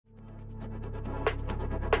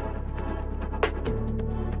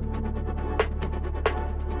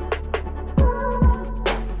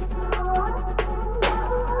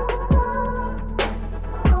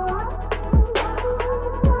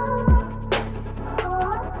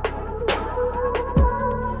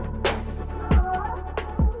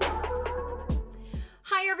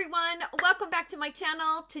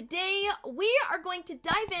y'all. Today we are going to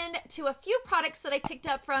dive into a few products that I picked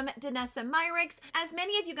up from Danessa Myricks. As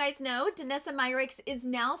many of you guys know, Danessa Myricks is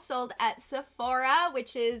now sold at Sephora,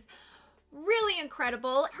 which is really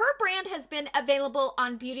incredible. Her brand has been available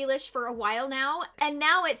on Beautylish for a while now, and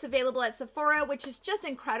now it's available at Sephora, which is just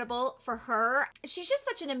incredible for her. She's just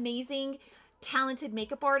such an amazing, talented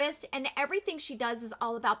makeup artist, and everything she does is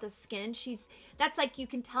all about the skin. That's like, you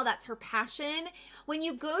can tell that's her passion. When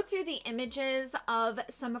you go through the images of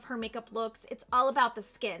some of her makeup looks, it's all about the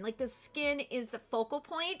skin. Like, the skin is the focal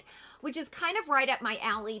point, which is kind of right up my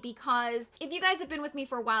alley, because if you guys have been with me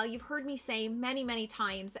for a while, you've heard me say many, many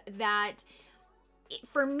times that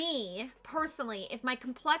for me personally, if my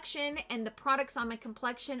complexion and the products on my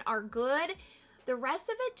complexion are good, the rest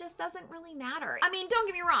of it just doesn't really matter. I mean, don't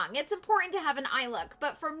get me wrong, it's important to have an eye look,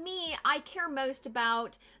 but for me, I care most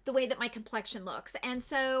about the way that my complexion looks. And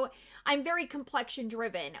so I'm very complexion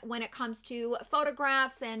driven when it comes to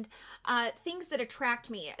photographs and things that attract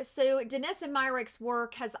me. So Danessa Myricks'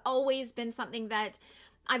 work has always been something that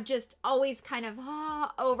I've just always kind of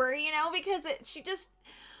over, you know, because she just,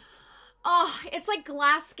 oh, it's like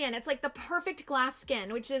glass skin. It's like the perfect glass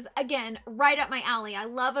skin, which is, again, right up my alley. I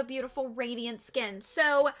love a beautiful, radiant skin.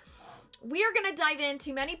 So we are going to dive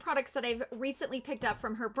into many products that I've recently picked up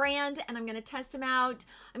from her brand, and I'm going to test them out.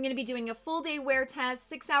 I'm going to be doing a full day wear test,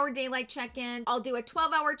 6-hour daylight check-in. I'll do a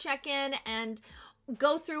 12-hour check-in and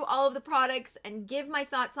go through all of the products and give my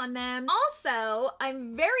thoughts on them. Also,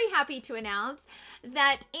 I'm very happy to announce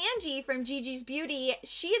that Angie from Gigiz Beauty,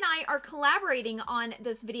 she and I are collaborating on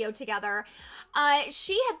this video together.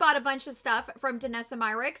 She had bought a bunch of stuff from Danessa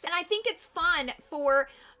Myricks, and I think it's fun for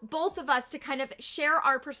both of us to kind of share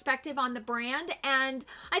our perspective on the brand, and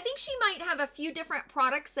I think she might have a few different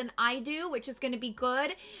products than I do, which is going to be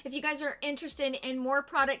good. If you guys are interested in more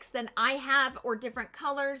products than I have, or different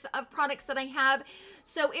colors of products that I have,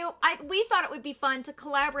 so we thought it would be fun to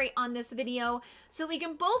collaborate on this video so we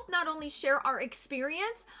can both not only share our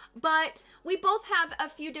experience, but we both have a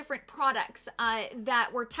few different products that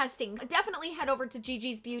we're testing. Definitely head over to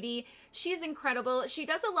Gigiz Beauty. She's incredible. She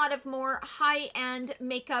does a lot of more high-end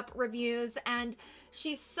makeup reviews, and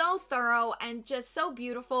she's so thorough and just so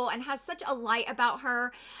beautiful and has such a light about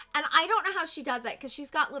her. And I don't know how she does it, because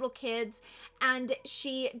she's got little kids and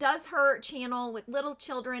she does her channel with little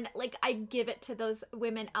children. Like, I give it to those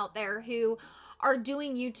women out there who are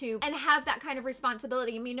doing YouTube and have that kind of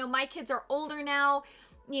responsibility. I mean, you know, my kids are older now.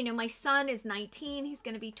 You know, my son is 19. He's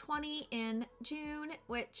going to be 20 in June,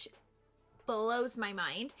 which blows my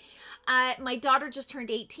mind. My daughter just turned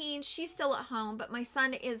 18. She's still at home, but my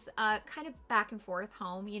son is kind of back and forth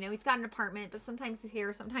home. You know, he's got an apartment, but sometimes he's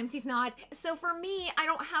here, sometimes he's not. So for me, I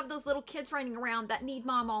don't have those little kids running around that need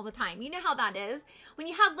mom all the time. You know how that is. When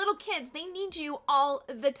you have little kids, they need you all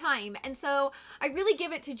the time. And so I really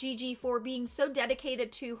give it to Gigi for being so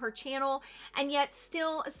dedicated to her channel, and yet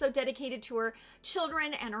still so dedicated to her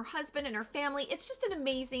children and her husband and her family. It's just an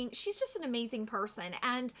amazing, she's just an amazing person,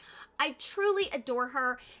 and I truly adore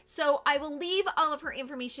her. So I will leave all of her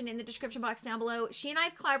information in the description box down below. She and I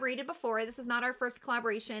have collaborated before. This is not our first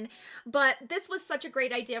collaboration, but this was such a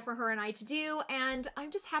great idea for her and I to do, and I'm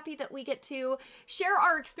just happy that we get to share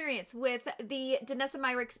our experience with the Danessa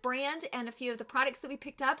Myricks brand and a few of the products that we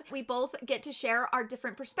picked up. We both get to share our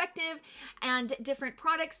different perspective and different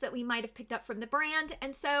products that we might have picked up from the brand,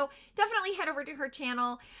 and so definitely head over to her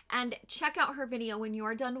channel and check out her video when you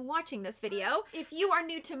are done watching this video. If you are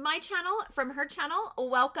new to my channel from her channel,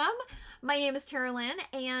 welcome. My name is Lynn,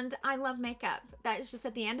 and I love makeup. That is just,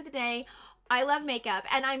 at the end of the day, I love makeup,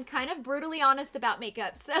 and I'm kind of brutally honest about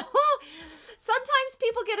makeup. So sometimes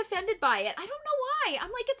people get offended by it. I don't know why.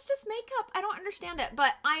 I'm like, it's just makeup. I don't understand it,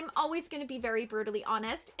 but I'm always going to be very brutally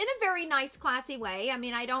honest in a very nice, classy way. I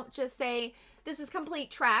mean, I don't just say this is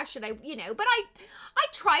complete trash, and you know, but I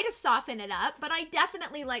try to soften it up, but I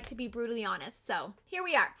definitely like to be brutally honest. So here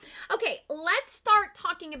we are. Okay, let's start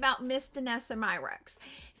talking about Miss Danessa Myricks.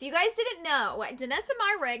 If you guys didn't know, Danessa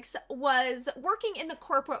Myricks was working in the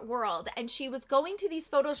corporate world, and she was going to these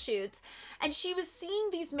photo shoots, and she was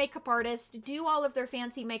seeing these makeup artists do all of their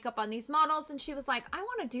fancy makeup on these models, and she was like, I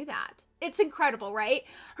want to do that. It's incredible, right?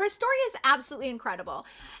 Her story is absolutely incredible,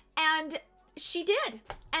 and she did.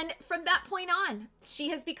 And from that point on, she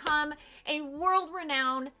has become a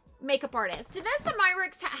world-renowned makeup artist. Danessa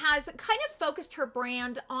Myricks has kind of focused her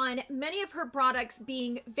brand on many of her products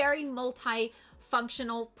being very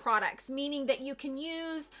multi-functional products, meaning that you can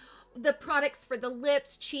use the products for the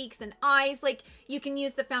lips, cheeks, and eyes. Like, you can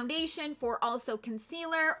use the foundation for also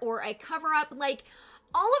concealer or a cover-up. Like,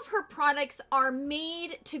 all of her products are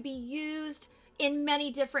made to be used in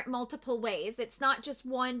many different multiple ways. It's not just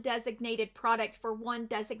one designated product for one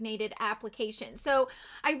designated application. So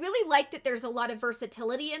I really like that there's a lot of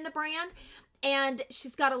versatility in the brand, and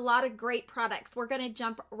she's got a lot of great products. We're going to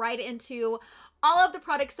jump right into all of the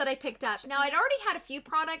products that I picked up. Now, I'd already had a few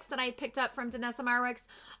products that I picked up from Danessa Myricks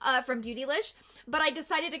from Beautylish, but I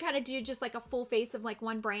decided to kind of do just like a full face of like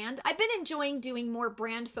one brand. I've been enjoying doing more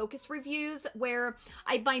brand focus reviews where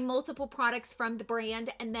I buy multiple products from the brand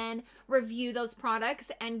and then review those products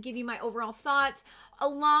and give you my overall thoughts,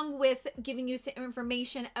 along with giving you some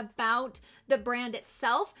information about the brand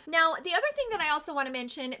itself. Now, the other thing that I also want to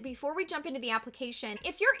mention before we jump into the application,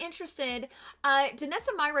 if you're interested, Danessa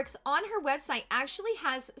Myricks on her website actually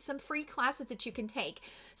has some free classes that you can take.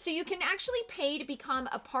 So you can actually pay to become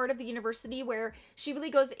a part of the university where she really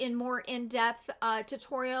goes in more in-depth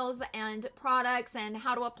tutorials and products and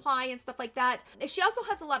how to apply and stuff like that. She also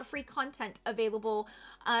has a lot of free content available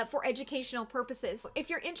for educational purposes. If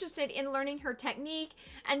you're interested in learning her technique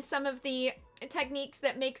and some of the techniques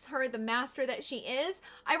that makes her the master that she is,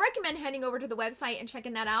 I recommend heading over to the website and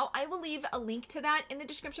checking that out. I will leave a link to that in the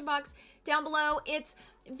description box down below. It's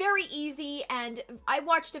very easy, and I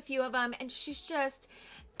watched a few of them, and she's just,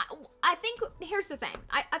 I think, here's the thing.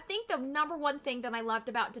 I think the number one thing that I loved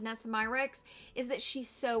about Danessa Myricks is that she's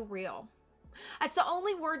so real. That's the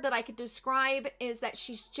only word that I could describe, is that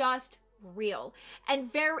she's just real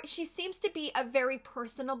and she seems to be a very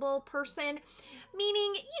personable person,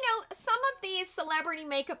 meaning, you know, some of these celebrity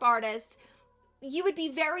makeup artists you would be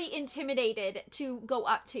very intimidated to go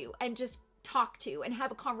up to and just talk to and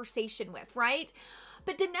have a conversation with, right?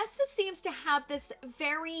 But Danessa seems to have this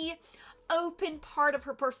very open part of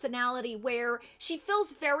her personality where she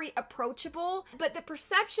feels very approachable, but the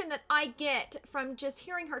perception that I get from just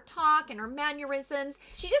hearing her talk and her mannerisms,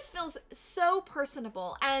 she just feels so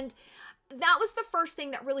personable, and that was the first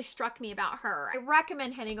thing that really struck me about her. I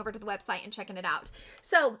recommend heading over to the website and checking it out.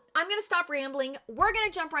 So I'm going to stop rambling. We're going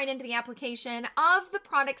to jump right into the application of the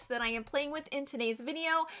products that I am playing with in today's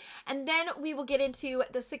video. And then we will get into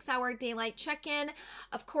the 6-hour daylight check-in.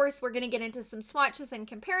 Of course, we're going to get into some swatches and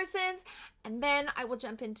comparisons. And then I will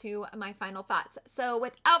jump into my final thoughts. So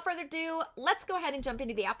without further ado, let's go ahead and jump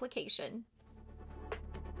into the application.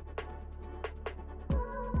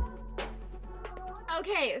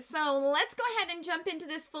 Okay, so let's go ahead and jump into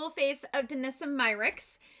this full face of Danessa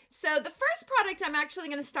Myricks. So the first product I'm actually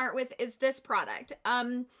going to start with is this product.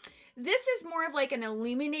 This is more of like an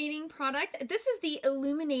illuminating product. This is the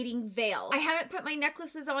Illuminating Veil. I haven't put my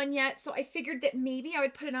necklaces on yet, so I figured that maybe I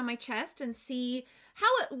would put it on my chest and see how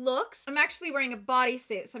it looks. I'm actually wearing a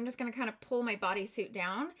bodysuit, so I'm just going to kind of pull my bodysuit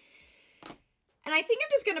down. And I think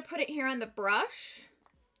I'm just going to put it here on the brush.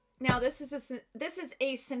 Now, this is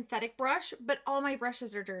a synthetic brush, but all my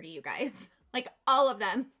brushes are dirty, you guys. Like, all of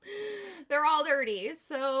them. They're all dirty,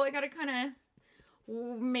 so I gotta kind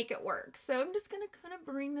of make it work. So I'm just gonna kind of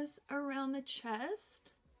bring this around the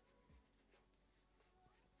chest.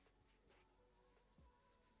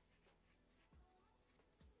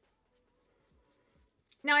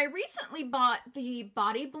 Now, I recently bought the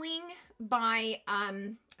Body Bling by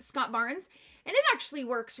Scott Barnes, and it actually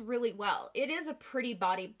works really well. It is a pretty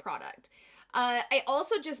body product. I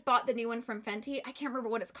also just bought the new one from Fenty. I can't remember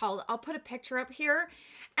what it's called. I'll put a picture up here.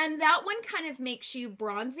 And that one kind of makes you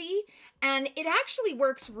bronzy, and it actually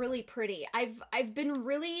works really pretty. I've been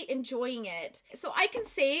really enjoying it. So I can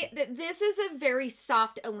say that this is a very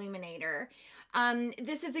soft illuminator.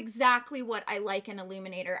 This is exactly what I like in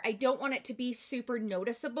illuminator. I don't want it to be super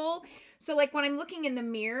noticeable. So like when I'm looking in the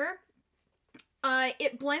mirror,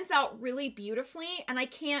 it blends out really beautifully, and I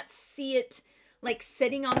can't see it like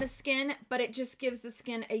sitting on the skin, but it just gives the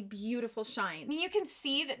skin a beautiful shine. I mean, you can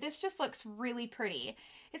see that this just looks really pretty.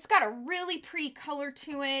 It's got a really pretty color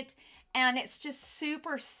to it, and it's just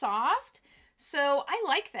super soft. So I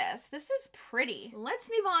like this. This is pretty. Let's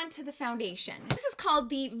move on to the foundation. This is called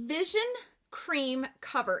the Vision Cream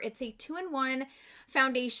Cover. It's a 2-in-1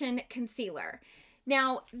 foundation concealer.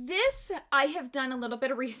 Now, this I have done a little bit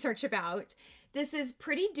of research about. This is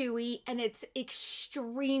pretty dewy, and it's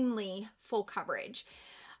extremely full coverage.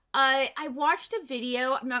 I watched a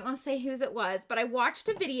video, I'm not going to say whose it was, but I watched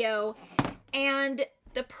a video, and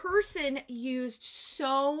the person used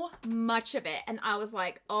so much of it, and I was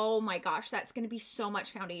like, oh my gosh, that's going to be so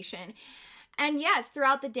much foundation. And yes,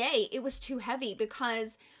 throughout the day, it was too heavy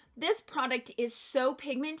because this product is so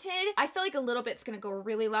pigmented. I feel like a little bit's going to go a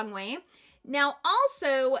really long way. Now,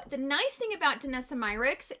 also, the nice thing about Danessa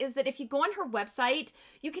Myricks is that if you go on her website,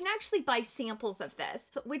 you can actually buy samples of this,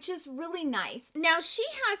 which is really nice. Now, she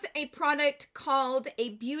has a product called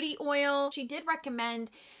a beauty oil. She did recommend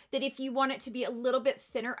that if you want it to be a little bit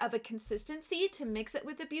thinner of a consistency, to mix it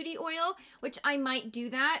with the beauty oil, which I might do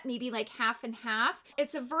that, maybe like half and half.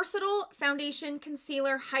 It's a versatile foundation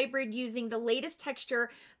concealer hybrid using the latest texture,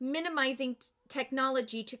 minimizing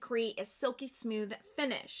technology to create a silky smooth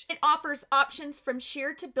finish. It offers options from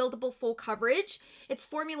sheer to buildable full coverage. It's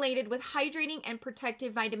formulated with hydrating and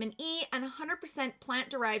protective vitamin E and 100%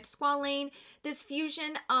 plant-derived squalane. This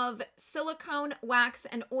fusion of silicone, wax,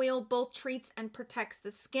 and oil both treats and protects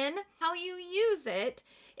the skin. How you use it,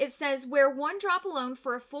 it says wear 1 drop alone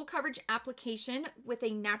for a full coverage application with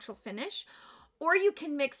a natural finish. Or you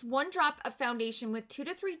can mix 1 drop of foundation with 2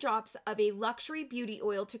 to 3 drops of a luxury beauty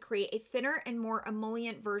oil to create a thinner and more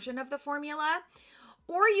emollient version of the formula.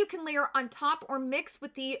 Or you can layer on top or mix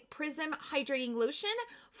with the Prism Hydrating Lotion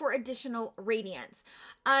for additional radiance.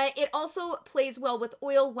 It also plays well with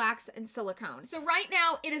oil, wax, and silicone. So right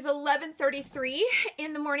now it is 11:33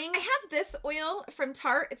 in the morning. I have this oil from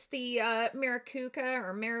Tarte. It's the Maracuja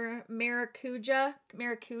or Maracuja,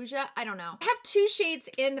 I don't know. I have 2 shades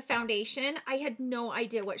in the foundation. I had no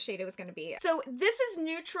idea what shade it was going to be. So this is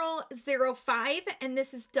Neutral 05 and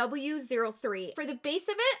this is W03. For the base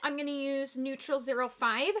of it, I'm going to use Neutral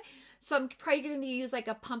 05. So I'm probably going to use like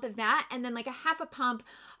a pump of that and then like a half a pump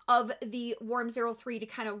of the Warm 03 to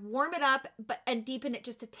kind of warm it up and deepen it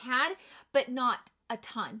just a tad, but not a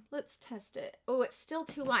ton. Let's test it. Oh, it's still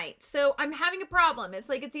too light. So I'm having a problem. It's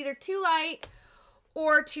like it's either too light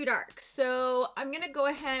or too dark. So I'm going to go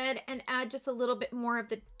ahead and add just a little bit more of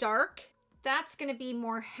the dark. That's going to be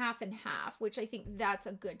more half and half, which I think that's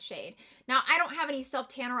a good shade. Now, I don't have any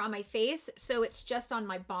self-tanner on my face, so it's just on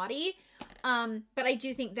my body. But I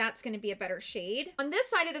do think that's going to be a better shade. On this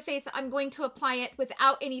side of the face, I'm going to apply it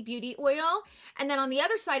without any beauty oil. And then on the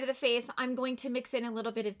other side of the face, I'm going to mix in a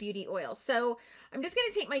little bit of beauty oil. So I'm just going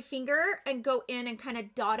to take my finger and go in and kind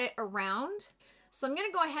of dot it around. So I'm going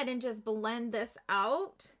to go ahead and just blend this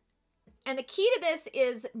out. And the key to this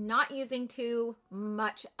is not using too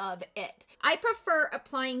much of it. I prefer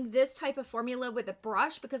applying this type of formula with a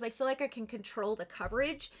brush because I feel like I can control the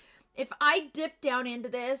coverage. If I dip down into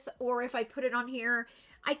this or if I put it on here,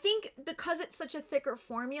 I think because it's such a thicker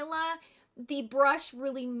formula, the brush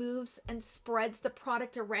really moves and spreads the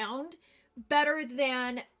product around better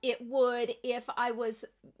than it would if I was,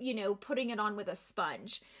 you know, putting it on with a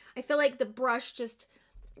sponge. I feel like the brush just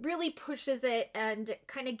really pushes it and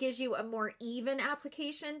kind of gives you a more even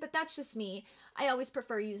application, but that's just me. I always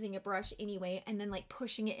prefer using a brush anyway and then like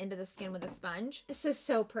pushing it into the skin with a sponge. This is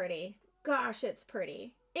so pretty. Gosh, it's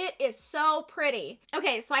pretty. It is so pretty.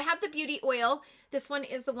 Okay, so I have the beauty oil. This one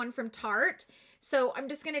is the one from Tarte. So I'm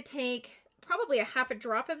just going to take probably a half a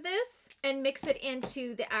drop of this and mix it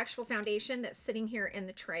into the actual foundation that's sitting here in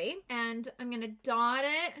the tray. And I'm going to dot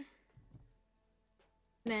it.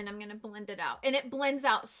 Then I'm going to blend it out. And it blends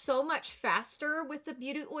out so much faster with the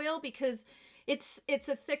beauty oil because it's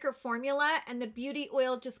a thicker formula and the beauty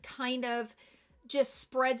oil just kind of just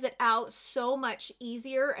spreads it out so much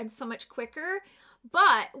easier and so much quicker.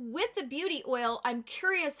 But with the beauty oil, I'm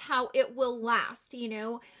curious how it will last, you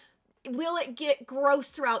know. Will it get gross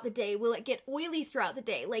throughout the day? Will it get oily throughout the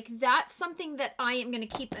day? Like that's something that I am going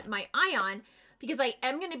to keep my eye on because I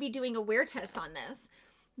am going to be doing a wear test on this.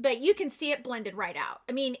 But you can see it blended right out.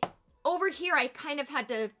 I mean, over here, I kind of had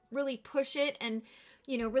to really push it and,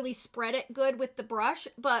 you know, really spread it good with the brush.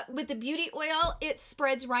 But with the beauty oil, it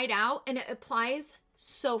spreads right out and it applies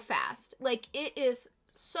so fast. Like it is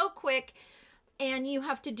so quick and you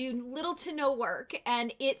have to do little to no work.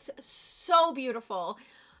 And it's so beautiful.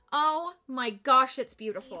 Oh my gosh, it's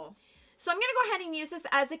beautiful. So I'm going to go ahead and use this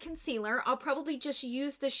as a concealer. I'll probably just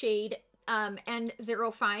use the shade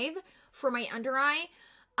N05 for my under eye.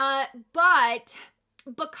 But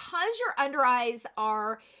because your under eyes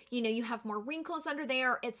are, you know, you have more wrinkles under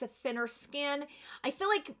there, it's a thinner skin, I feel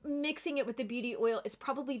like mixing it with the beauty oil is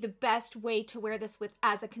probably the best way to wear this with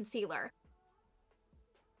as a concealer.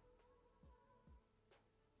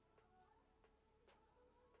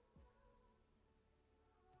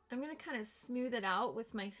 I'm going to kind of smooth it out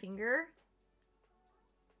with my finger.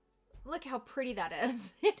 Look how pretty that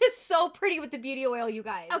is. It is so pretty with the beauty oil, you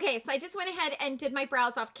guys. Okay, so I just went ahead and did my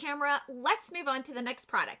brows off camera. Let's move on to the next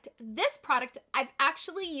product. This product I've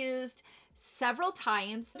actually used several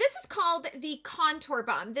times. This is called the Contour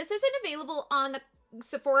Balm. This isn't available on the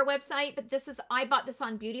Sephora website, but I bought this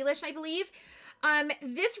on Beautylish, I believe.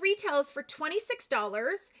 This retails for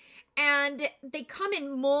 $26, and they come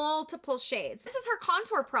in multiple shades. This is her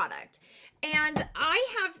contour product, and I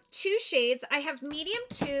have 2 shades. I have medium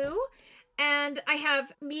 2 and I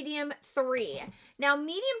have medium 3. Now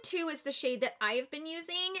medium 2 is the shade that I have been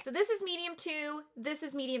using. So this is medium 2, this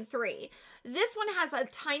is medium 3. This one has a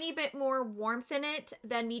tiny bit more warmth in it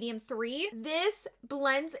than medium 3. This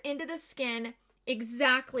blends into the skin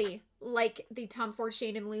exactly like the Tom Ford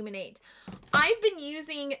shade Illuminate. I've been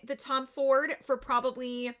using the Tom Ford for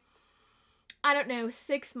probably, I don't know,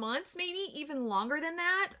 6 months, maybe even longer than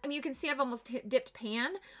that. I mean, you can see I've almost dipped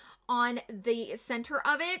pan on the center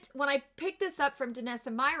of it. When I picked this up from Danessa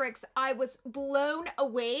Myricks, I was blown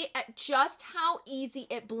away at just how easy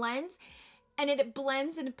it blends. And it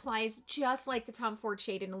blends and applies just like the Tom Ford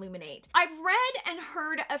shade in Illuminate. I've read and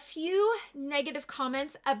heard a few negative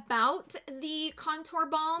comments about the contour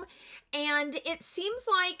balm, and it seems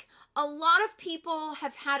like a lot of people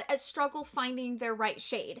have had a struggle finding their right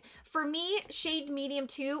shade. For me, shade medium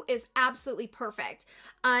 2 is absolutely perfect.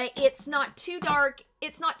 It's not too dark,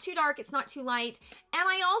 it's not too dark, it's not too light, and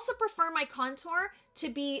I also prefer my contour to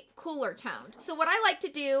be cooler toned. So what I like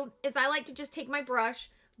to do is I like to just take my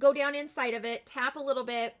brush, go down inside of it, tap a little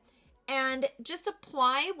bit, and just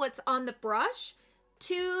apply what's on the brush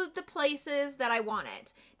to the places that I want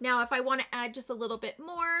it. Now, if I want to add just a little bit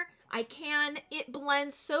more, I can. It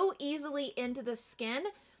blends so easily into the skin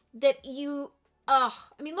that you, I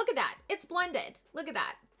mean, look at that. It's blended. Look at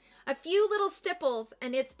that. A few little stipples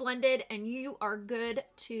and it's blended and you are good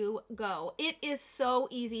to go. It is so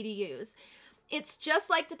easy to use. It's just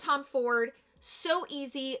like the Tom Ford, so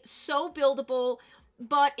easy, so buildable,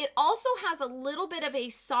 but it also has a little bit of a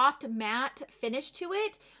soft matte finish to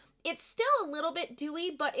it. It's still a little bit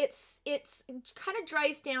dewy, but it's kind of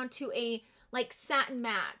dries down to a like satin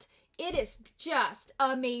matte. It is just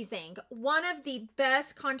amazing. One of the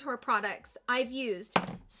best contour products I've used,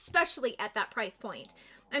 especially at that price point.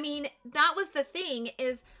 I mean, that was the thing,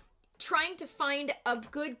 is trying to find a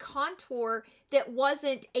good contour that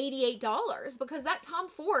wasn't $88, because that Tom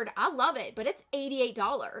Ford, I love it, but it's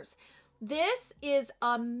 $88. This is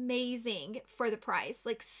amazing for the price,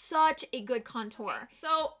 like such a good contour.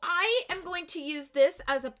 So I am going to use this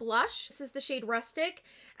as a blush. This is the shade Rustic,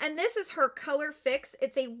 and this is her ColorFix.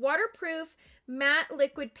 It's a waterproof matte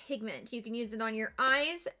liquid pigment. You can use it on your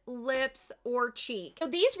eyes, lips, or cheek. So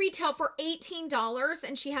these retail for $18,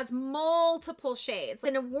 and she has multiple shades.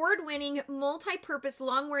 An award-winning multi-purpose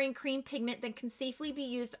long-wearing cream pigment that can safely be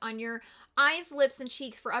used on your eyes, lips, and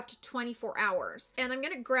cheeks for up to 24 hours. And I'm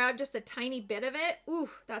gonna grab just a tiny bit of it. Ooh,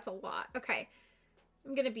 that's a lot. Okay,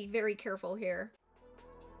 I'm gonna be very careful here.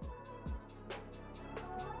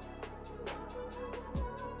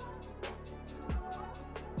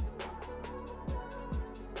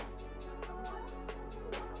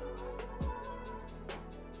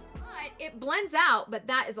 It blends out, but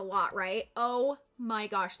that is a lot, right? Oh my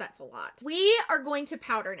gosh, that's a lot. We are going to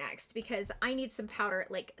powder next because I need some powder,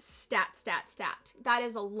 like stat. That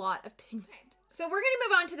is a lot of pigment. So we're gonna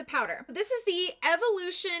move on to the powder. This is the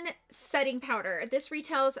Evolution Setting Powder. This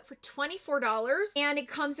retails for $24, and it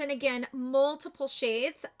comes in, again, multiple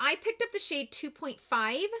shades. I picked up the shade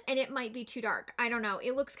 2.5, and it might be too dark. I don't know.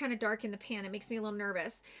 It looks kind of dark in the pan. It makes me a little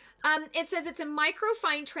nervous. It says it's a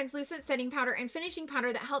microfine translucent setting powder and finishing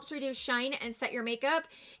powder that helps reduce shine and set your makeup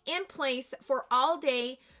in place for all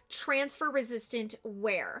day transfer resistant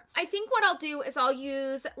wear. I think what I'll do is I'll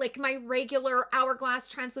use like my regular Hourglass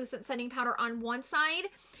translucent setting powder on one side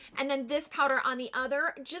and then this powder on the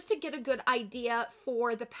other, just to get a good idea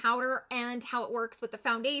for the powder and how it works with the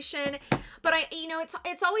foundation. But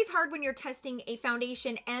it's always hard when you're testing a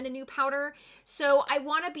foundation and a new powder. So I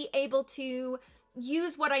want to be able to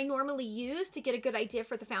use what I normally use to get a good idea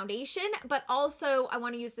for the foundation, but also I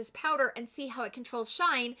want to use this powder and see how it controls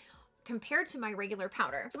shine compared to my regular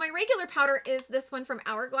powder. So my regular powder is this one from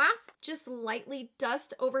Hourglass. Just lightly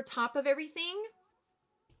dust over top of everything.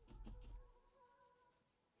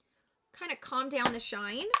 Kind of calm down the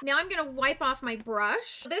shine. Now I'm going to wipe off my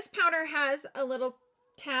brush. This powder has a little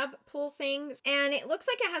tab pull thing, and it looks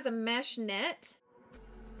like it has a mesh net.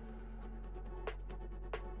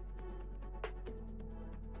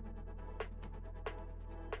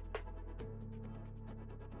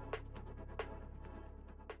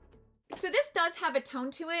 So this does have a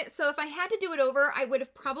tone to it. So if I had to do it over, I would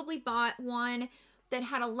have probably bought one that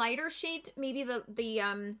had a lighter shade, maybe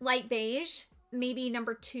the light beige, maybe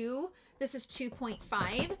number 2. This is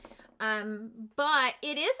 2.5. But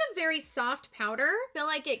it is a very soft powder. I feel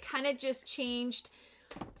like it kind of just changed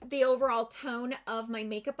the overall tone of my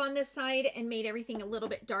makeup on this side and made everything a little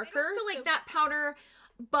bit darker. I feel like that powder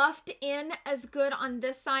buffed in as good on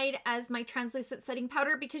this side as my translucent setting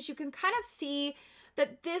powder, because you can kind of see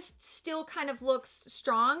that this still kind of looks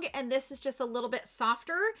strong and this is just a little bit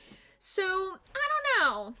softer. So I don't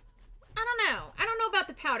know. I don't know about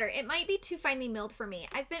the powder. It might be too finely milled for me.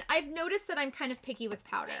 I've noticed that I'm kind of picky with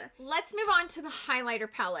powder. Let's move on to the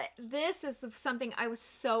highlighter palette. This is something I was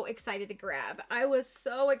so excited to grab. I was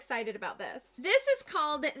so excited about this. This is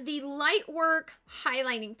called the LightWork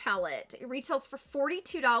highlighting palette. It retails for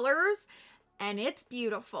 $42 and it's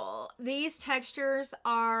beautiful. These textures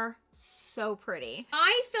are so pretty.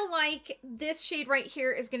 I feel like this shade right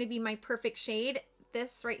here is going to be my perfect shade.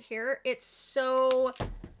 This right here, it's so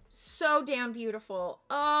damn beautiful.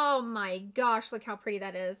 Oh my gosh, look how pretty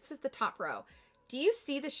that is. This is the top row. Do you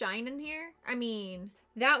see the shine in here? I mean,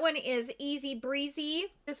 that one is easy breezy.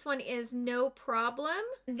 This one is no problem.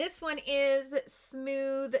 This one is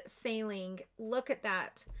smooth sailing. Look at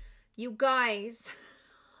that. You guys,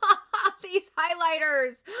 these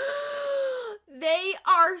highlighters, they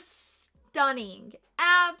are stunning.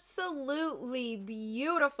 Absolutely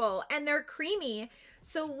beautiful. And they're creamy.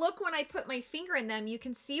 So look, when I put my finger in them, you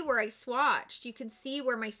can see where I swatched. You can see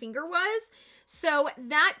where my finger was. So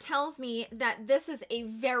that tells me that this is a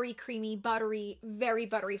very creamy, buttery, very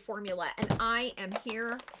buttery formula. And I am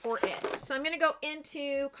here for it. So I'm going to go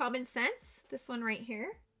into Common Sense. This one right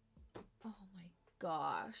here. Oh my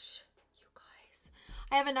gosh. You guys.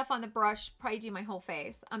 I have enough on the brush. Probably do my whole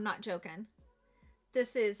face. I'm not joking.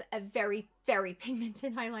 This is a very, very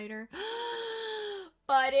pigmented highlighter.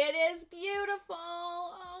 But it is beautiful.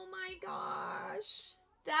 Oh my gosh.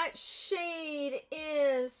 That shade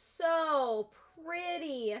is so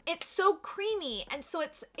pretty. It's so creamy, and so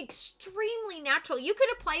it's extremely natural. You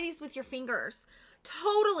could apply these with your fingers.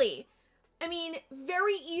 Totally. I mean,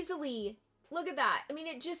 very easily. Look at that. I mean,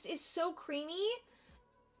 it just is so creamy.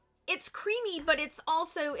 It's creamy, but it's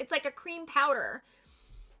also, it's like a cream powder.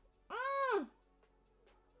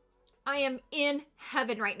 I am in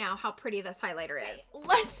heaven right now how pretty this highlighter is.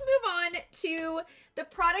 Let's move on to the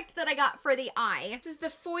product that I got for the eye. This is the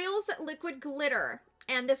Foils Liquid Glitter,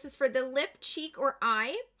 and this is for the lip, cheek, or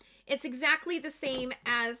eye. It's exactly the same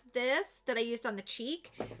as this that I used on the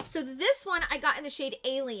cheek. So this one I got in the shade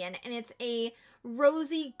Alien, and it's a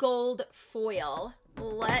rosy gold foil.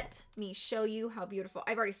 Let me show you how beautiful.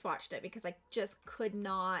 I've already swatched it because I just could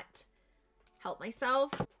not help myself.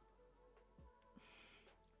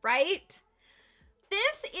 Right?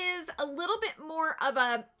 This is a little bit more of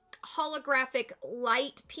a holographic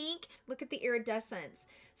light pink. Look at the iridescence.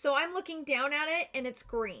 So I'm looking down at it and it's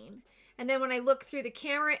green. And then when I look through the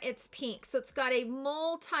camera, it's pink. So it's got a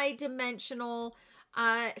multi-dimensional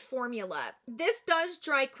formula. This does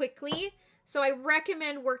dry quickly, so I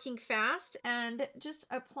recommend working fast and just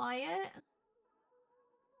apply it.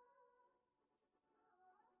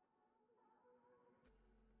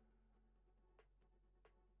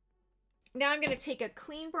 Now I'm going to take a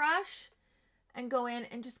clean brush and go in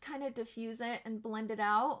and just kind of diffuse it and blend it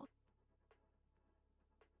out.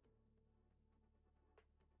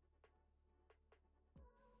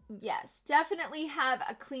 Yes, definitely have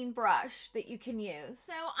a clean brush that you can use.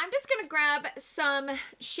 So I'm just going to grab some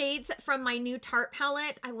shades from my new Tarte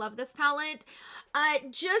palette. I love this palette.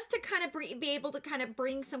 Just to kind of be able to kind of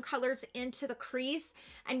bring some colors into the crease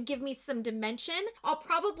and give me some dimension. I'll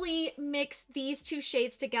probably mix these two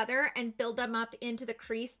shades together and build them up into the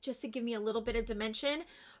crease just to give me a little bit of dimension.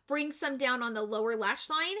 Bring some down on the lower lash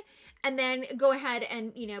line, and then go ahead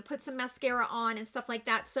and, you know, put some mascara on and stuff like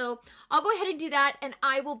that. So I'll go ahead and do that, and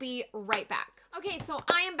I will be right back. Okay, so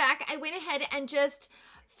I am back. I went ahead and just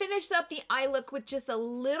finished up the eye look with just a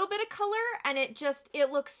little bit of color, and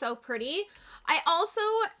it looks so pretty. I also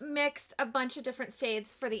mixed a bunch of different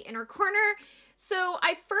shades for the inner corner. So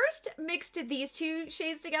I first mixed these two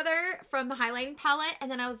shades together from the highlighting palette, and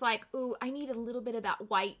then I was like, ooh, I need a little bit of that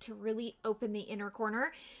white to really open the inner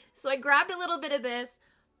corner. So I grabbed a little bit of this,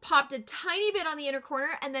 popped a tiny bit on the inner corner,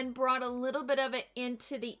 and then brought a little bit of it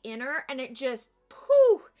into the inner, and it just,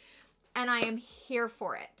 poof, and I am here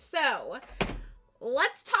for it. So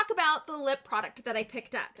let's talk about the lip product that I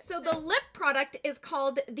picked up. So the lip product is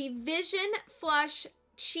called the Vision Flush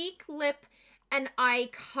Cheek, Lip, and Eye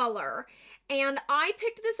Color. And I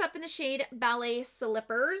picked this up in the shade Ballet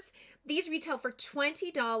Slippers. These retail for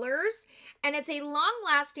 $20, and it's a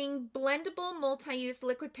long-lasting, blendable, multi-use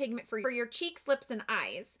liquid pigment for your cheeks, lips, and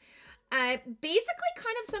eyes. Basically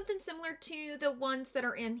kind of something similar to the ones that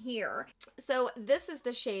are in here. So this is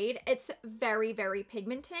the shade. It's very, very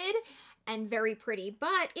pigmented and very pretty,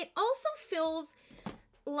 but it also feels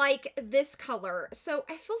like this color. So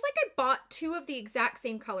it feels like I bought two of the exact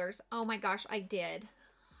same colors. Oh my gosh, I did.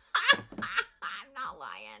 I'm not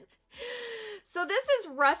lying. So this is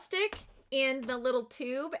rustic in the little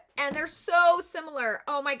tube, and they're so similar.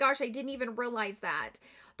 Oh my gosh, I didn't even realize that.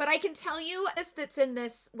 But I can tell you this that's in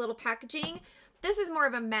this little packaging, this is more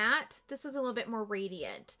of a matte. This is a little bit more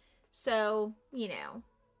radiant. So, you know,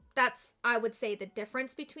 that's, I would say, the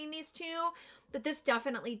difference between these two. But this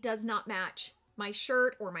definitely does not match my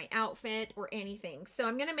shirt or my outfit or anything. So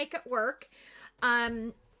I'm going to make it work.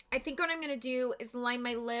 I think what I'm going to do is line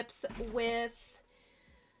my lips with,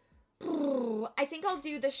 I think I'll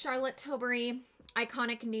do the Charlotte Tilbury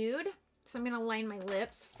Iconic Nude. So I'm going to line my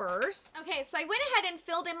lips first. Okay, so I went ahead and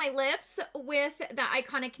filled in my lips with the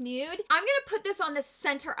Iconic Nude. I'm going to put this on the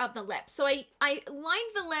center of the lip. So I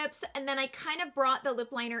lined the lips, and then I kind of brought the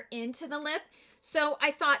lip liner into the lip. So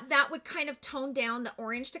I thought that would kind of tone down the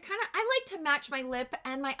orange to kind of, I like to match my lip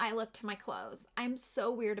and my eye look to my clothes. I'm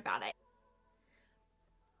so weird about it.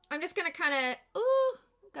 I'm just going to kind of, ooh,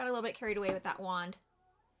 got a little bit carried away with that wand.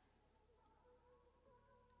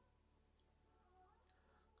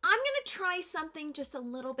 I'm going to try something just a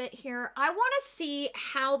little bit here. I want to see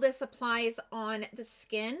how this applies on the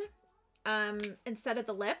skin instead of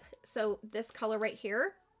the lip. So this color right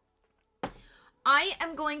here. I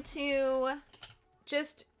am going to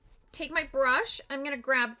just take my brush. I'm going to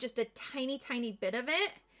grab just a tiny, tiny bit of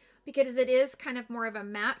it because it is kind of more of a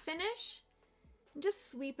matte finish. And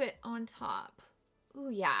just sweep it on top. Ooh,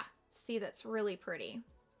 yeah. See, that's really pretty.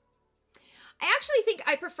 I actually think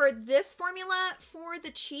I prefer this formula for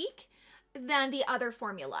the cheek than the other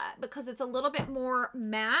formula because it's a little bit more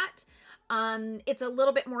matte. It's a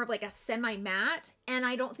little bit more of like a semi-matte, and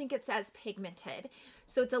I don't think it's as pigmented.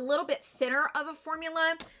 So it's a little bit thinner of a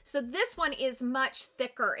formula. So this one is much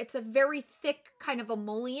thicker. It's a very thick kind of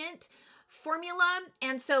emollient formula,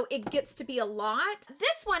 and so it gets to be a lot.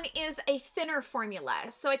 This one is a thinner formula.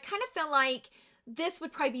 So I kind of feel like this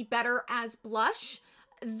would probably be better as blush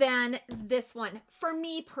than this one for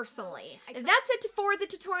me personally. That's it for the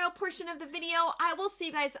tutorial portion of the video. I will see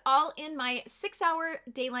you guys all in my 6-hour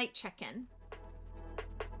daylight check-in.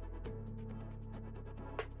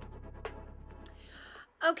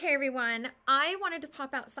 Okay, everyone, I wanted to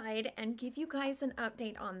pop outside and give you guys an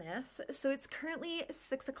update on this. So it's currently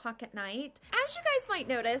 6 o'clock at night. As you guys might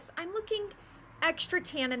notice, I'm looking extra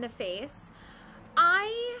tan in the face.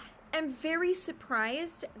 I am very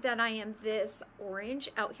surprised that I am this orange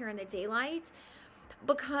out here in the daylight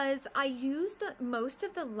because I used most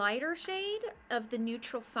of the lighter shade of the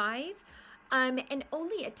neutral 5 and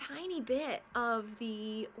only a tiny bit of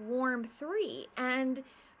the warm 3, and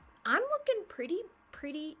I'm looking pretty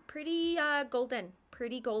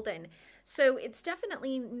golden. So it's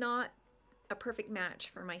definitely not a perfect match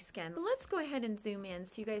for my skin. But let's go ahead and zoom in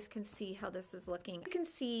so you guys can see how this is looking. You can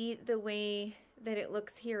see the way that it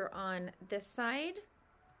looks here on this side.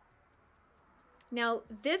 Now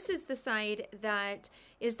this is the side that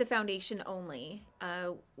is the foundation only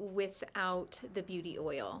without the beauty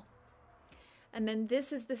oil. And then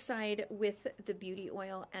this is the side with the beauty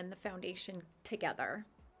oil and the foundation together.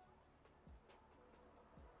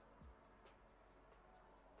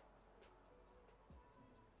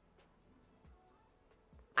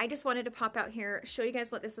 I just wanted to pop out here, show you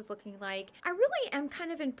guys what this is looking like. I really am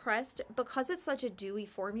kind of impressed because it's such a dewy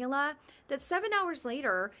formula that 7 hours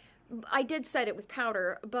later, I did set it with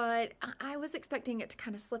powder, but I was expecting it to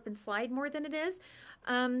kind of slip and slide more than it is.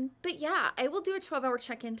 But yeah, I will do a 12-hour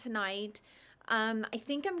check-in tonight. I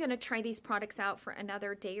think I'm going to try these products out for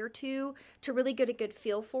another day or two to really get a good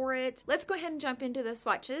feel for it. Let's go ahead and jump into the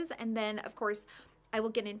swatches, and then, of course, I will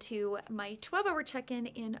get into my 12-hour check-in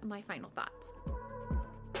in my final thoughts.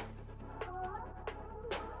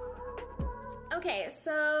 Okay,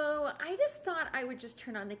 so I just thought I would just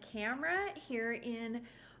turn on the camera here in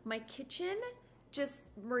my kitchen, just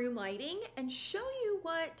room lighting, and show you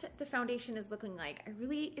what the foundation is looking like.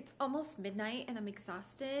 It's almost midnight and I'm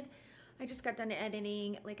exhausted. I just got done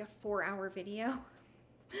editing like a 4-hour video.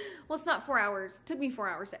 Well, it's not 4 hours. It took me 4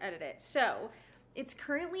 hours to edit it. So it's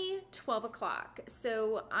currently 12 o'clock.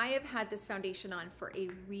 So I have had this foundation on for a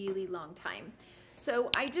really long time. So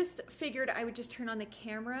I just figured I would just turn on the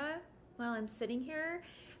camera while I'm sitting here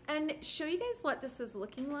and show you guys what this is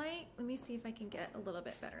looking like. Let me see if I can get a little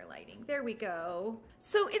bit better lighting. There we go.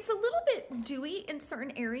 So it's a little bit dewy in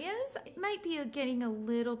certain areas. It might be getting a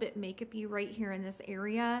little bit makeup-y right here in this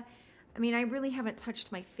area. I mean, I really haven't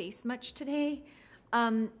touched my face much today.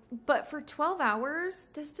 But for 12 hours,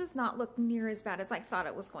 this does not look near as bad as I thought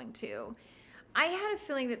it was going to. I had a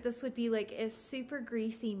feeling that this would be like a super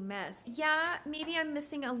greasy mess. Yeah, maybe I'm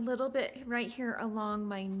missing a little bit right here along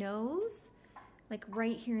my nose, like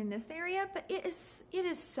right here in this area, but it is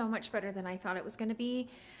so much better than I thought it was going to be.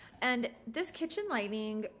 And this kitchen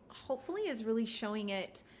lighting hopefully is really showing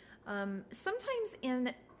it. Sometimes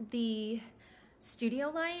in the studio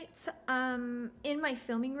lights in my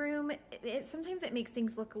filming room, sometimes it makes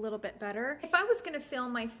things look a little bit better. If I was going to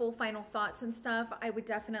film my full final thoughts and stuff, I would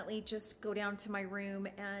definitely just go down to my room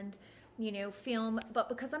and, you know, film. But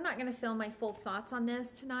because I'm not going to film my full thoughts on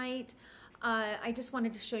this tonight, I just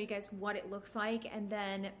wanted to show you guys what it looks like, and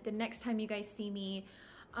then the next time you guys see me,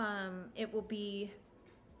 it will be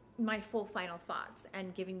my full final thoughts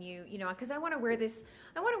and giving you, you know, because I want to wear this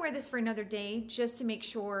for another day just to make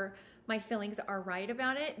sure my feelings are right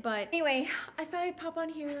about it. But anyway, I thought I'd pop on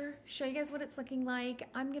here, show you guys what it's looking like.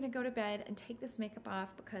 I'm gonna go to bed and take this makeup off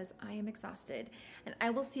because I am exhausted, and I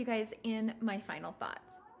will see you guys in my final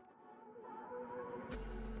thoughts.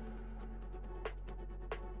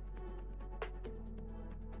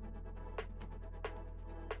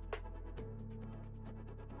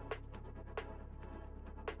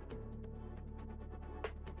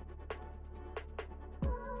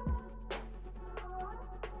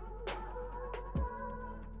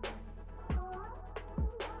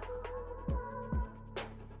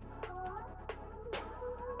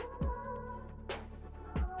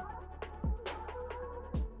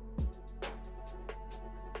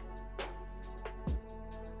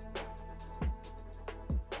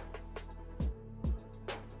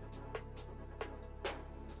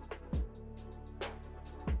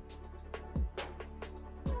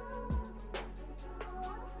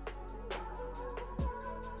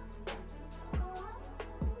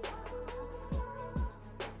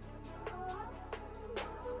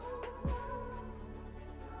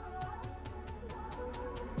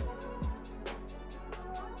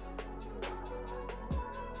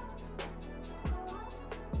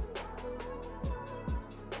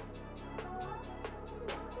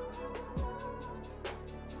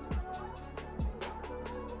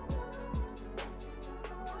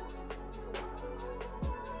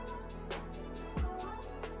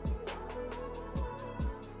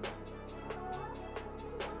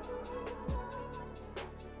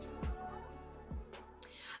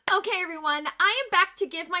 Okay, everyone, I am back to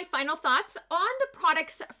give my final thoughts on the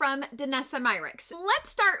products from Danessa Myricks.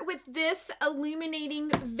 Let's start with this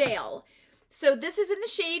Illuminating Veil. So this is in the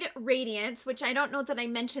shade Radiance, which I don't know that I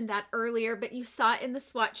mentioned that earlier, but you saw it in the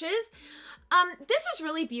swatches. This is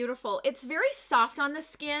really beautiful. It's very soft on the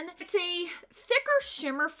skin. It's a thicker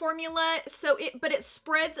shimmer formula, but it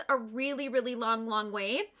spreads a really, really long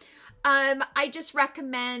way. I just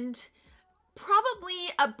recommend probably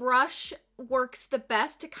a brush works the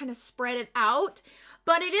best to kind of spread it out,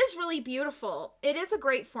 but it is really beautiful. It is a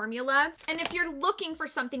great formula. And if you're looking for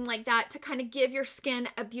something like that to kind of give your skin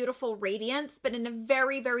a beautiful radiance, but in a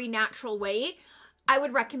very, very natural way, I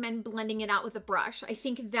would recommend blending it out with a brush. I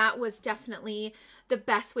think that was definitely the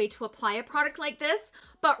best way to apply a product like this,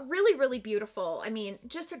 but really, really beautiful. I mean,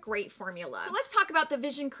 just a great formula. So let's talk about the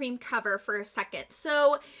Vision Cream cover for a second.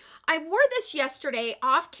 So I wore this yesterday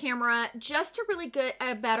off camera just to really get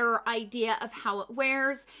a better idea of how it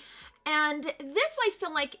wears. And this, I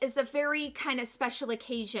feel like, is a very kind of special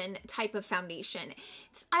occasion type of foundation.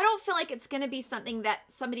 I don't feel like it's going to be something that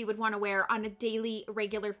somebody would want to wear on a daily,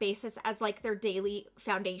 regular basis as like their daily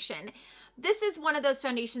foundation. This is one of those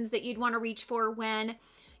foundations that you'd want to reach for when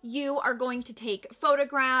you are going to take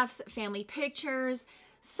photographs, family pictures,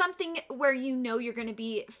 something where you know you're going to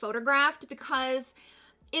be photographed, because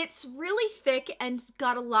it's really thick and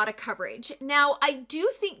got a lot of coverage. Now, I do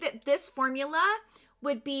think that this formula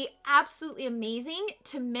would be absolutely amazing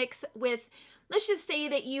to mix with, let's just say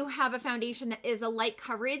that you have a foundation that is a light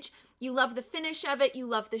coverage. You love the finish of it, you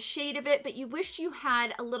love the shade of it, but you wish you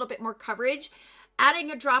had a little bit more coverage. Adding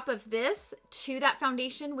a drop of this to that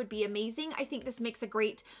foundation would be amazing. I think this makes a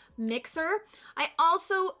great mixer. I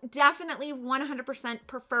also definitely 100%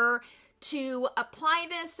 prefer to apply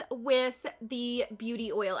this with the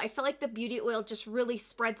beauty oil. I feel like the beauty oil just really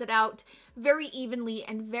spreads it out very evenly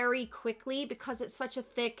and very quickly because it's such a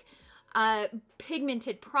thick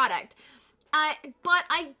pigmented product. But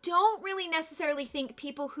I don't really necessarily think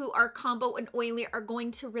people who are combo and oily are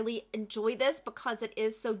going to really enjoy this because it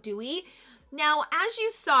is so dewy. Now, as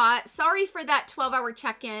you saw, sorry for that 12-hour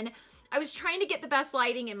check-in. I was trying to get the best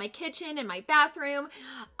lighting in my kitchen and my bathroom,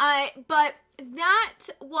 but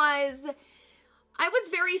I was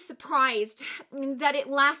very surprised that it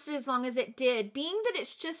lasted as long as it did. Being that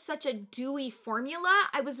it's just such a dewy formula,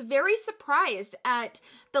 I was very surprised at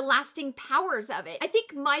the lasting powers of it. I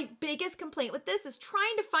think my biggest complaint with this is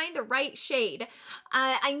trying to find the right shade.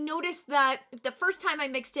 I noticed that the first time I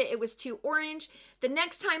mixed it, it was too orange. The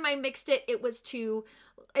next time I mixed it, it was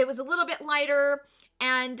a little bit lighter.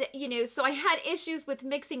 And, you know, so I had issues with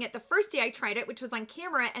mixing it the first day I tried it, which was on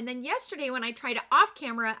camera. And then yesterday when I tried it off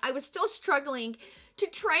camera, I was still struggling to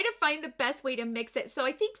try to find the best way to mix it. So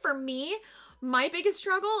I think for me, my biggest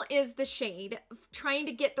struggle is the shade. Trying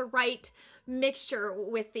to get the right mixture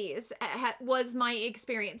with these was my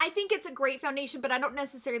experience. I think it's a great foundation, but I don't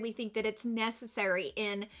necessarily think that it's necessary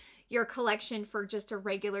in your collection for just a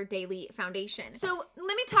regular daily foundation. So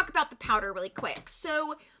let me talk about the powder really quick.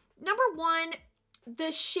 So number one,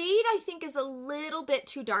 the shade I think is a little bit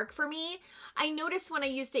too dark for me. I noticed when I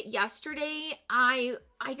used it yesterday, I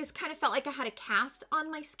just kind of felt like I had a cast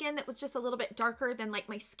on my skin that was just a little bit darker than like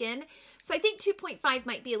my skin. So I think 2.5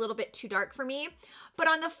 might be a little bit too dark for me. But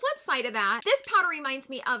on the flip side of that, this powder reminds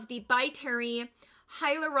me of the By Terry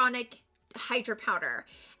Hyaluronic Hydra Powder.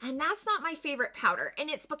 And that's not my favorite powder. And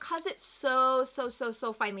it's because it's so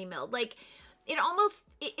finely milled. Like,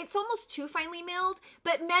 it's almost too finely milled,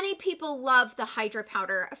 but many people love the Hydra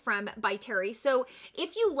powder from By Terry. So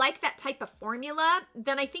if you like that type of formula,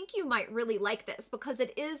 then I think you might really like this because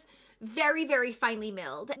it is very finely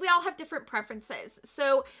milled. We all have different preferences.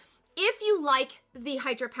 So if you like the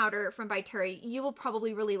Hydra powder from By Terry, you will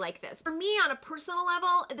probably really like this. For me, on a personal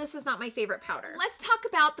level, this is not my favorite powder. Let's talk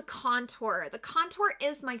about the contour. The contour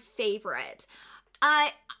is my favorite.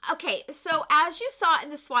 Okay, so as you saw in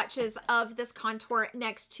the swatches of this contour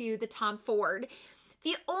next to the Tom Ford,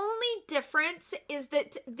 the only difference is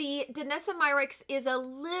that the Danessa Myricks is a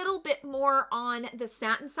little bit more on the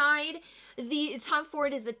satin side. The Tom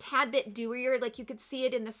Ford is a tad bit dewier, like you could see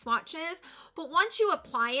it in the swatches, but once you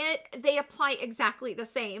apply it, they apply exactly the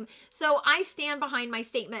same. So I stand behind my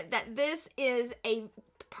statement that this is a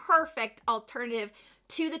perfect alternative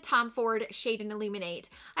to the Tom Ford Shade and Illuminate.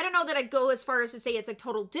 I don't know that I'd go as far as to say it's a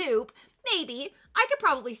total dupe. Maybe. I could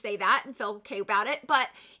probably say that and feel okay about it, but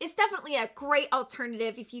it's definitely a great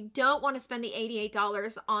alternative if you don't want to spend the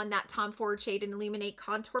 $88 on that Tom Ford Shade and Illuminate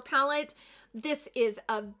contour palette. This is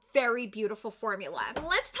a very beautiful formula.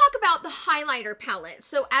 Let's talk about the highlighter palette.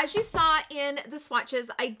 So as you saw in the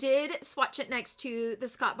swatches, I did swatch it next to the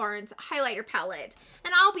Scott Barnes highlighter palette.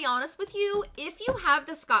 And I'll be honest with you, if you have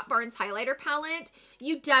the Scott Barnes highlighter palette,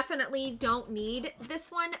 you definitely don't need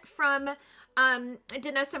this one from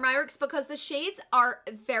Danessa Myricks because the shades are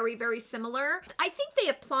very similar. I think they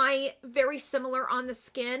apply very similar on the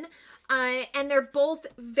skin and they're both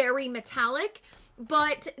very metallic.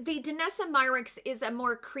 But the Danessa Myricks is a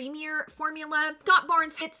more creamier formula. Scott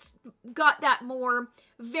Barnes, it's got that more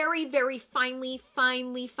very finely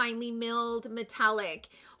milled metallic,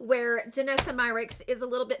 where Danessa Myricks is a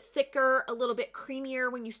little bit thicker, a little bit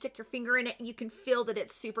creamier. When you stick your finger in it, you can feel that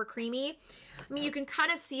it's super creamy. I mean, you can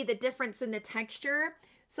kind of see the difference in the texture.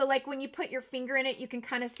 So like when you put your finger in it, you can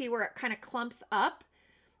kind of see where it kind of clumps up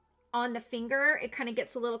on the finger. It kind of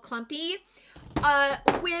gets a little clumpy.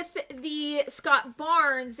 With the Scott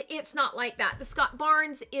Barnes, it's not like that. The Scott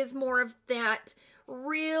Barnes is more of that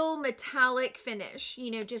real metallic finish,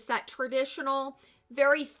 you know, just that traditional,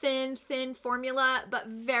 very thin formula, but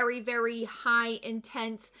very high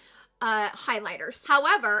intense highlighters.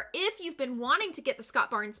 However, if you've been wanting to get the Scott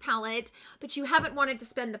Barnes palette, but you haven't wanted to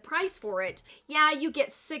spend the price for it, yeah, you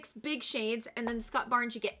get 6 big shades, and then Scott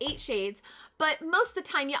Barnes, you get 8 shades. But most of the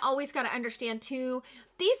time, you always got to understand too,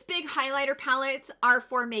 these big highlighter palettes are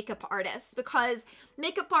for makeup artists because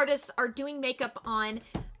makeup artists are doing makeup on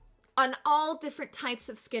all different types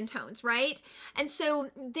of skin tones, right? And so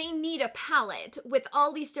they need a palette with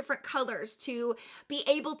all these different colors to be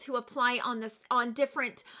able to apply on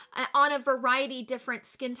a variety different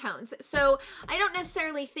skin tones. So I don't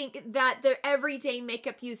necessarily think that the everyday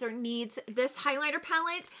makeup user needs this highlighter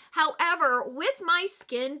palette. However, with my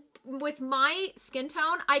skin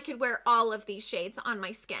tone, I could wear all of these shades on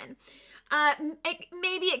my skin.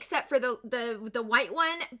 Maybe except for the white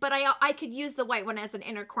one, but I could use the white one as an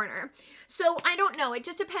inner corner. So I don't know. It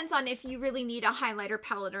just depends on if you really need a highlighter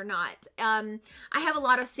palette or not. I have a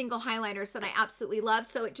lot of single highlighters that I absolutely love,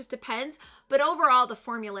 so it just depends. But overall, the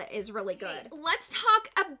formula is really good. Let's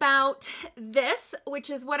talk about this, which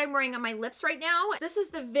is what I'm wearing on my lips right now. This is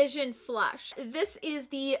the Vision Flush. This is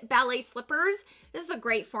the Ballet Slippers. This is a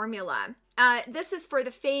great formula. This is for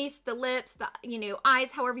the face, the lips, the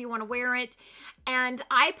eyes, however you want to wear it. And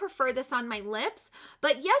I prefer this on my lips.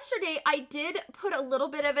 But yesterday I did put a little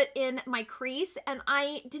bit of it in my crease and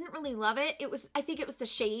I didn't really love it. I think it was the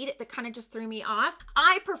shade that kind of just threw me off.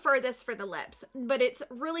 I prefer this for the lips, but it's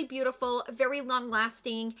really beautiful, very long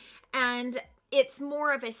lasting, and it's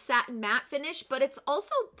more of a satin matte finish, but it's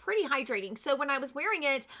also pretty hydrating. So when I was wearing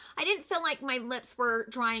it, I didn't feel like my lips were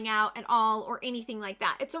drying out at all or anything like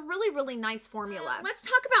that. It's a really, really nice formula. Let's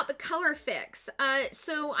talk about the ColorFix.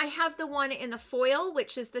 So I have the one in the foil,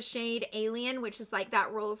 which is the shade Alien, which is like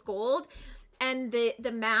that rose gold, and the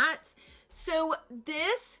mattes. So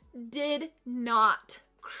this did not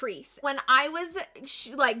crease. When I was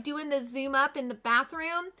like doing the zoom up in the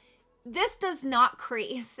bathroom, this does not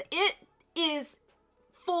crease. It is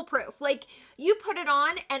foolproof. Like, you put it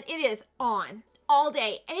on and it is on all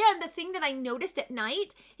day. And the thing that I noticed at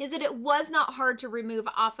night is that it was not hard to remove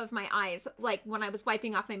off of my eyes, like when I was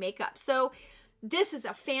wiping off my makeup. So this is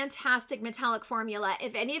a fantastic metallic formula.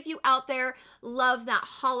 If any of you out there love that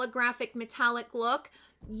holographic metallic look,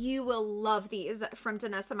 you will love these from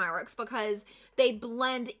Danessa Myricks because they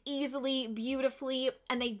blend easily, beautifully,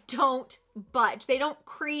 and they don't budge. They don't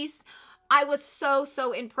crease. I was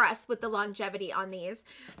so impressed with the longevity on these.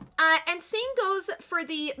 And same goes for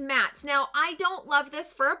the mattes. Now, I don't love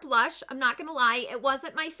this for a blush. I'm not gonna lie, it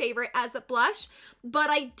wasn't my favorite as a blush, but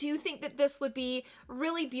I do think that this would be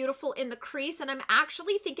really beautiful in the crease. And I'm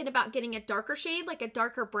actually thinking about getting a darker shade, like a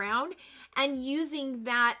darker brown, and using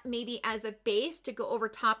that maybe as a base to go over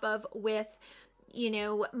top of with, you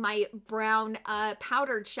know, my brown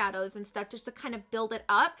powdered shadows and stuff, just to kind of build it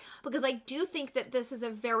up, because I do think that this is a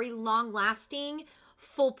very long lasting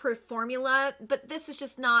foolproof formula, but this is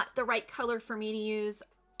just not the right color for me to use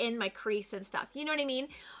in my crease and stuff, you know what I mean?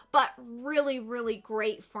 But really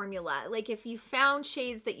great formula. Like, if you found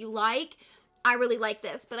shades that you like, I really like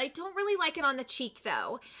this, but I don't really like it on the cheek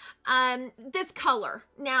though. This color.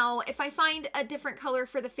 Now, if I find a different color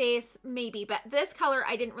for the face, maybe, but this color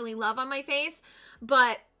I didn't really love on my face.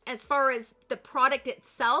 But as far as the product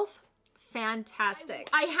itself, fantastic.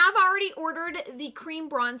 I have already ordered the cream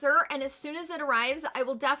bronzer, and as soon as it arrives, I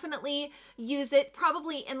will definitely use it,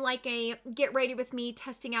 probably in like a get ready with me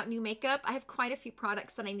testing out new makeup. I have quite a few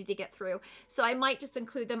products that I need to get through, so I might just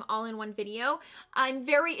include them all in one video. I'm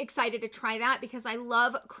very excited to try that because I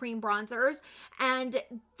love cream bronzers, and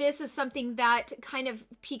this is something that kind of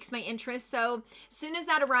piques my interest. So as soon as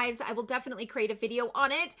that arrives, I will definitely create a video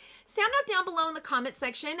on it. Sound off down below in the comment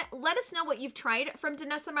section. Let us know what you've tried from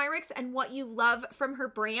Danessa Myricks and what you love from her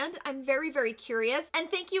brand. I'm very curious. And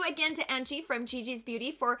thank you again to Angie from Gigiz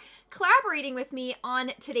Beauty for collaborating with me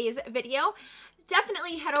on today's video.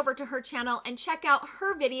 Definitely head over to her channel and check out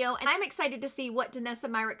her video, and I'm excited to see what Danessa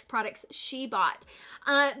Myricks products she bought.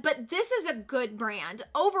 But this is a good brand.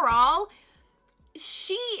 Overall,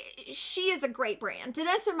 she is a great brand.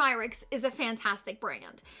 Danessa Myricks is a fantastic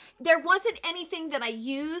brand. There wasn't anything that I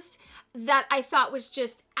used that I thought was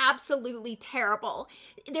just absolutely terrible.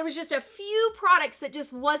 There was just a few products that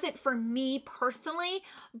just wasn't for me personally,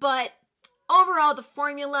 but overall the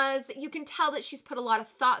formulas, you can tell that she's put a lot of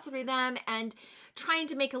thought through them and trying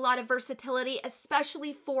to make a lot of versatility,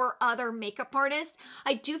 especially for other makeup artists.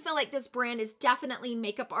 I do feel like this brand is definitely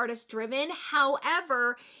makeup artist driven.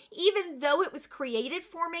 However, even though it was created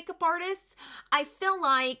for makeup artists, I feel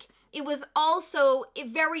like it was also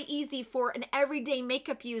very easy for an everyday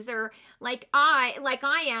makeup user like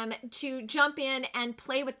I am to jump in and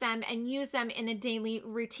play with them and use them in a daily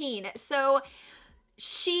routine. So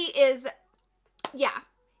she is, yeah.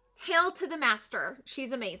 Hail to the master.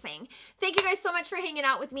 She's amazing. Thank you guys so much for hanging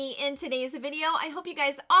out with me in today's video. I hope you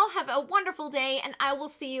guys all have a wonderful day, and I will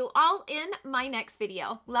see you all in my next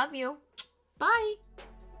video. Love you. Bye.